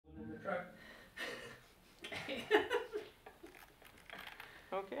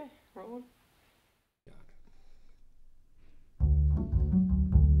Okay, rolling.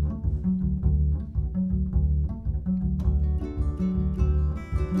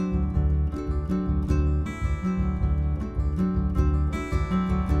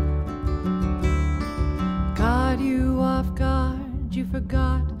 Caught you off guard, you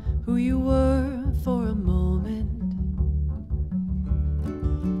forgot who you were for a moment.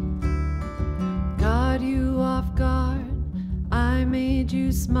 Caught you off guard, I made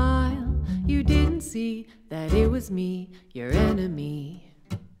you smile. You didn't see that it was me, your enemy.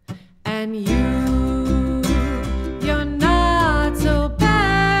 And you're not so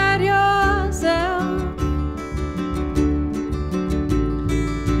bad yourself.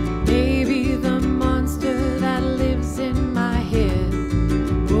 Maybe the monster that lives in my head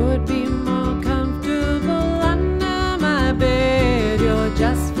would be more comfortable under my bed. You're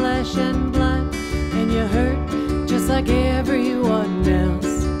just flesh and blood, and you hurt just like everyone else.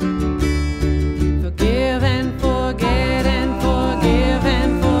 Forgive and forget and forgive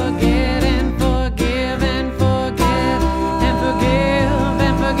and forget and forgive and forget and forgive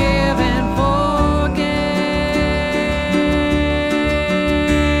and forgive and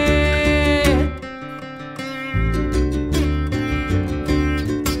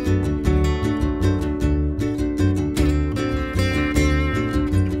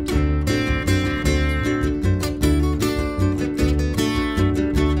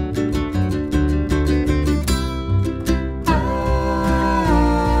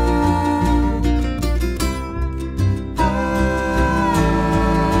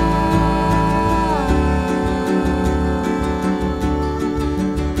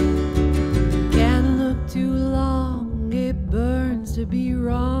to be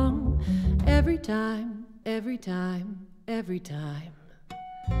wrong every time, every time, every time.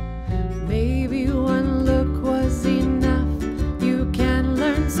 Maybe one look was enough. You can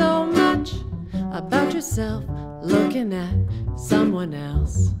learn so much about yourself looking at someone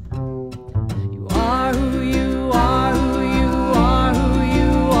else. You are who you are, who you are, who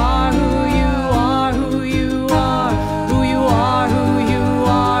you are, who you are, who you are, who you are, who you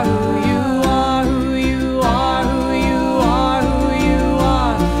are, who you are, who you are, who you are, who you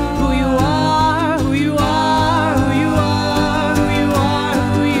are, who you are, who you are, who you are, who you are,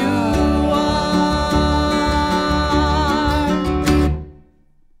 who you are.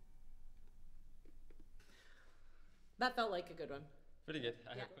 That felt like a good one. Pretty good.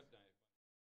 Yeah.